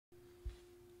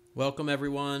Welcome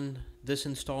everyone. This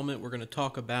installment we're going to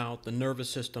talk about the nervous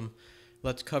system.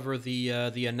 Let's cover the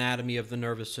anatomy of the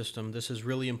nervous system. This is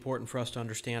really important for us to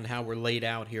understand how we're laid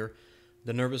out here.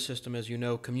 The nervous system, as you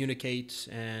know, communicates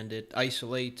and it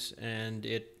isolates and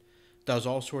it does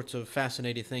all sorts of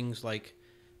fascinating things like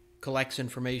collects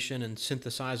information and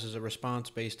synthesizes a response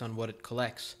based on what it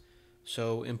collects.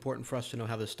 So important for us to know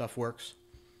how this stuff works.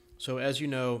 So as you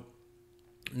know,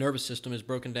 nervous system is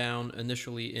broken down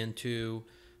initially into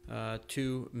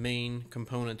two main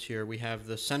components here. We have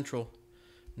the central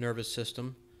nervous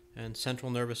system, and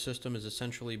central nervous system is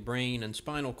essentially brain and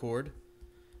spinal cord.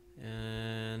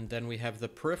 And then we have the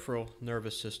peripheral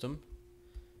nervous system,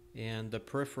 and the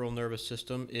peripheral nervous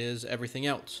system is everything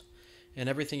else. And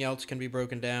everything else can be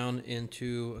broken down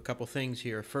into a couple things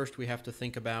here. First, we have to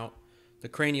think about the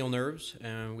cranial nerves,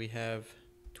 and we have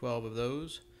 12 of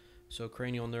those. So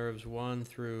cranial nerves 1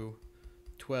 through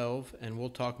 12, and we'll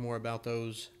talk more about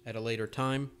those at a later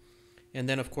time. And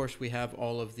then, of course, we have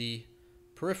all of the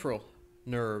peripheral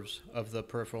nerves of the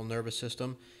peripheral nervous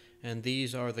system, and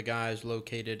these are the guys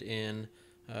located in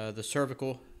the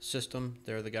cervical system.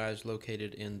 They're the guys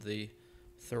located in the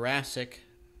thoracic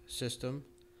system.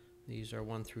 These are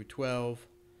 1 through 12.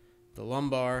 The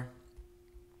lumbar,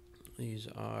 these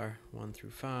are 1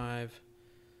 through 5,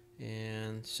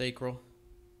 and sacral,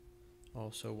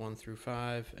 also 1 through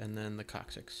 5, and then the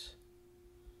coccyx.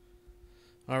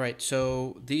 All right,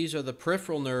 so these are the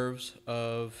peripheral nerves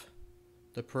of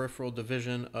the peripheral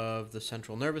division of the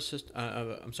central nervous system.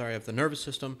 Of the nervous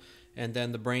system, and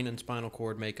then the brain and spinal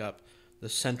cord make up the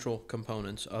central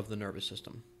components of the nervous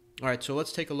system. All right, so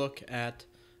let's take a look at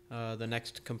the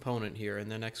next component here,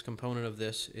 and the next component of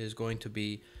this is going to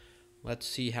be, let's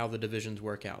see how the divisions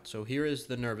work out. So here is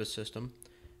the nervous system.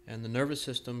 And the nervous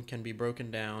system can be broken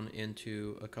down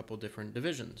into a couple different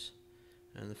divisions.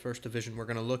 And the first division we're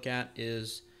going to look at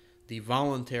is the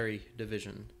voluntary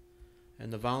division.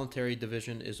 And the voluntary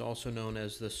division is also known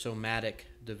as the somatic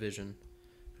division.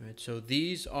 All right, so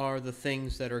these are the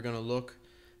things that are going to look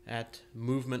at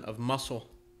movement of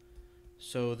muscle.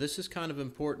 So this is kind of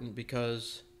important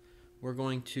because we're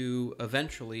going to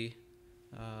eventually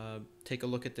take a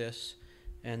look at this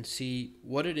and see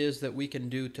what it is that we can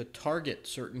do to target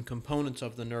certain components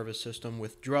of the nervous system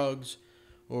with drugs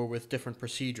or with different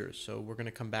procedures. So we're going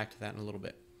to come back to that in a little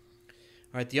bit.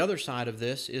 All right, the other side of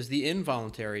this is the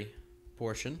involuntary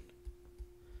portion.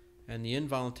 And the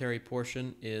involuntary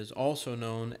portion is also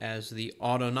known as the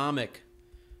autonomic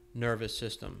nervous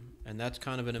system. And that's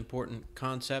kind of an important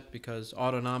concept because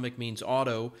autonomic means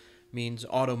auto, means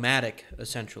automatic,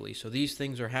 essentially. So these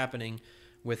things are happening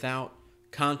without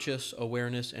conscious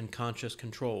awareness and conscious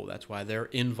control. That's why they're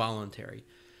involuntary.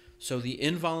 So the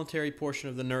involuntary portion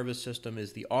of the nervous system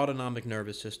is the autonomic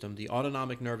nervous system. The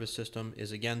autonomic nervous system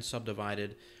is again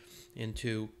subdivided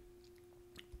into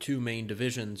two main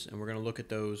divisions, and we're going to look at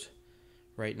those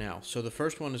right now. So the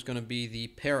first one is going to be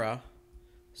the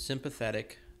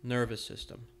parasympathetic nervous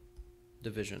system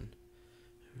division.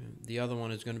 The other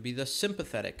one is going to be the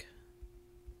sympathetic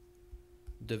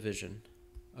division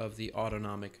of the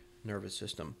autonomic nervous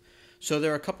system. So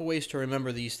there are a couple ways to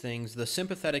remember these things. The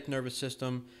sympathetic nervous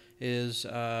system is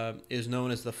known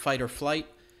as the fight or flight,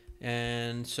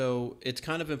 and so it's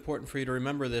kind of important for you to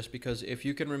remember this because if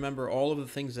you can remember all of the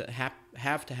things that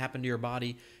have to happen to your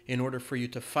body in order for you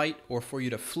to fight or for you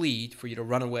to flee, for you to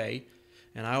run away,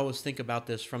 and I always think about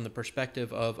this from the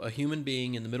perspective of a human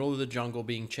being in the middle of the jungle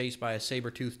being chased by a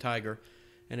saber-toothed tiger.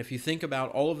 And if you think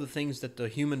about all of the things that the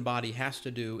human body has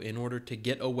to do in order to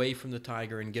get away from the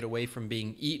tiger and get away from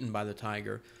being eaten by the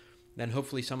tiger, then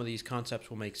hopefully some of these concepts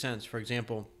will make sense. For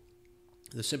example,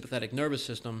 the sympathetic nervous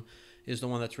system is the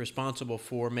one that's responsible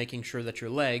for making sure that your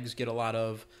legs get a lot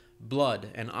of blood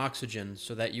and oxygen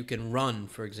so that you can run,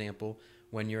 for example,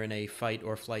 when you're in a fight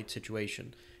or flight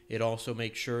situation. It also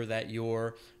makes sure that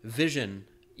your vision,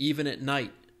 even at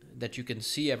night, that you can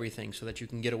see everything so that you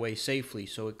can get away safely.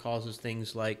 So it causes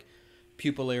things like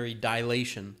pupillary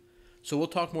dilation. So we'll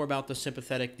talk more about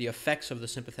the effects of the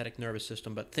sympathetic nervous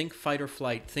system, but think fight or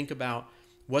flight. Think about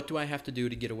what do I have to do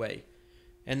to get away?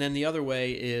 And then the other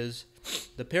way is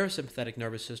the parasympathetic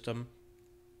nervous system.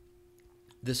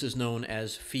 This is known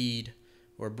as feed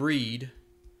or breed,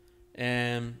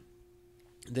 and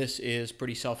this is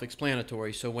pretty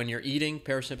self-explanatory. So when you're eating,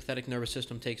 parasympathetic nervous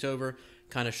system takes over,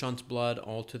 kind of shunts blood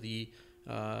all to the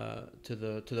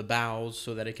bowels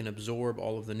so that it can absorb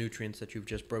all of the nutrients that you've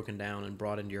just broken down and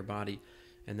brought into your body.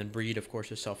 And then breed, of course,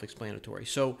 is self-explanatory.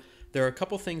 So there are a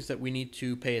couple things that we need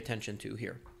to pay attention to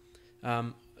here.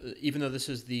 Even though this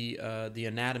is the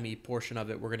anatomy portion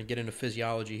of it, we're going to get into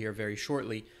physiology here very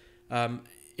shortly.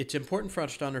 it's important for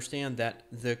us to understand that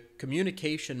the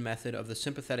communication method of the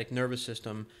sympathetic nervous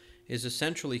system is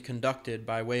essentially conducted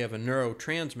by way of a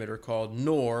neurotransmitter called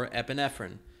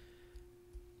norepinephrine.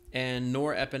 And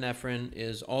norepinephrine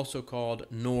is also called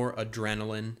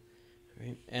noradrenaline.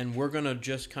 Right? And we're going to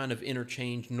just kind of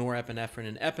interchange norepinephrine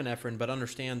and epinephrine, but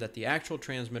understand that the actual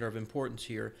transmitter of importance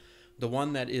here, the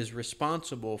one that is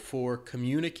responsible for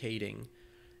communicating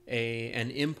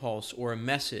an impulse or a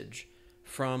message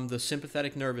from the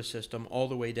sympathetic nervous system all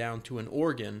the way down to an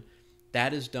organ,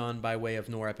 that is done by way of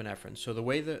norepinephrine. So the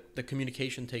way that the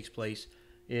communication takes place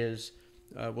is,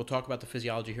 we'll talk about the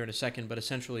physiology here in a second, but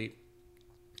essentially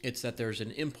it's that there's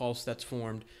an impulse that's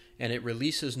formed and it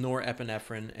releases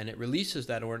norepinephrine, and it releases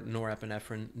that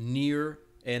norepinephrine near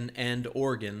an end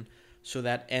organ so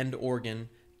that end organ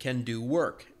can do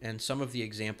work. And some of the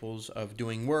examples of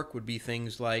doing work would be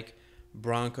things like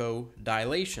Bronco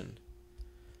Dilation.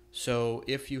 So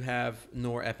if you have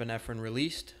norepinephrine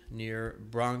released near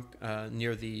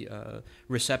the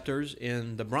receptors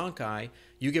in the bronchi,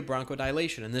 you get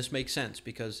bronchodilation. And this makes sense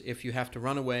because if you have to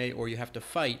run away or you have to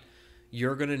fight,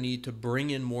 you're going to need to bring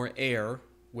in more air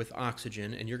with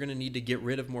oxygen, and you're going to need to get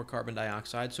rid of more carbon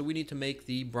dioxide. So we need to make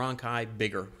the bronchi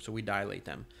bigger, so we dilate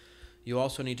them. You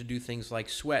also need to do things like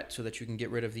sweat so that you can get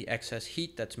rid of the excess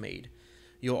heat that's made.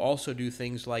 You'll also do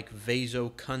things like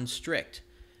vasoconstrict.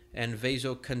 And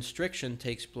vasoconstriction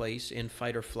takes place in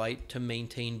fight or flight to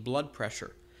maintain blood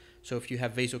pressure. So if you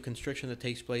have vasoconstriction that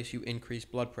takes place, you increase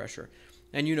blood pressure.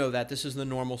 And you know that this is the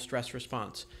normal stress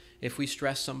response. If we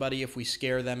stress somebody, if we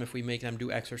scare them, if we make them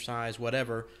do exercise,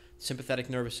 whatever, the sympathetic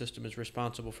nervous system is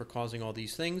responsible for causing all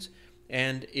these things,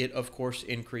 and it, of course,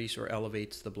 increases or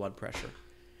elevates the blood pressure.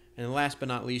 And last but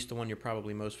not least, the one you're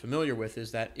probably most familiar with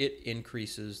is that it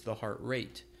increases the heart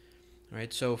rate. All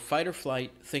right, so fight or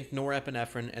flight, think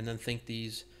norepinephrine, and then think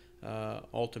these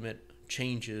ultimate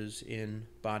changes in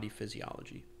body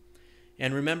physiology.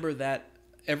 And remember that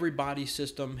every body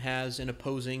system has an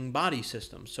opposing body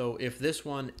system. So if this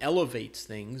one elevates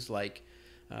things like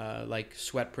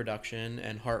sweat production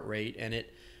and heart rate, and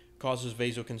it causes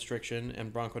vasoconstriction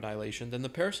and bronchodilation, then the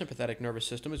parasympathetic nervous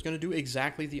system is going to do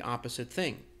exactly the opposite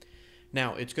thing.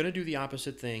 Now, it's going to do the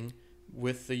opposite thing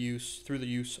through the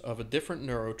use of a different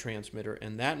neurotransmitter,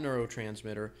 and that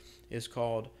neurotransmitter is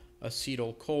called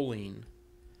acetylcholine.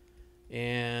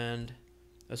 And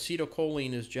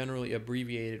acetylcholine is generally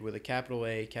abbreviated with a capital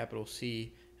A, capital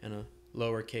C, and a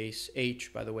lowercase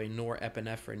h. By the way,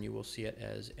 norepinephrine, you will see it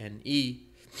as NE.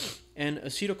 And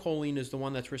acetylcholine is the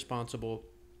one that's responsible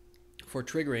for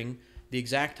triggering the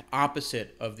exact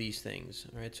opposite of these things.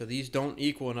 All right, so these don't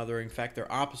equal one another. In fact,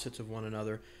 they're opposites of one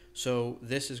another. So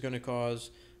this is going to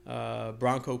cause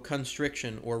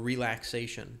bronchoconstriction or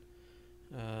relaxation.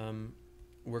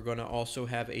 We're going to also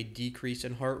have a decrease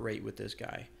in heart rate with this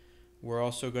guy. We're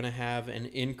also going to have an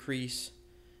increase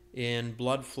in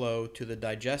blood flow to the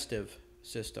digestive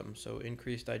system, so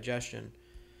increased digestion.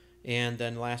 And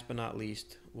then last but not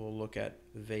least, we'll look at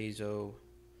vasodilation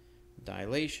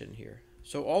here.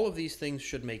 So all of these things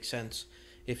should make sense.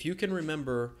 If you can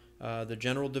remember the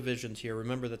general divisions here,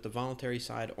 remember that the voluntary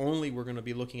side only we're going to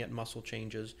be looking at muscle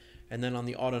changes, and then on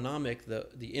the autonomic,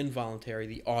 the involuntary,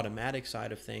 the automatic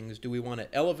side of things, do we want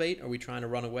to elevate? Are we trying to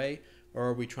run away? Or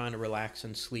are we trying to relax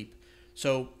and sleep?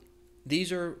 So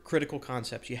these are critical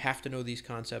concepts. You have to know these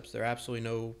concepts. There are absolutely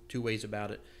no two ways about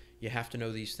it. You have to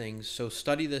know these things. So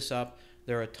study this up.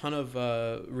 There are a ton of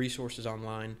resources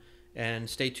online. And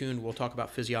stay tuned. We'll talk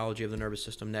about physiology of the nervous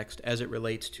system next as it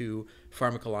relates to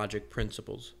pharmacologic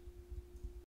principles.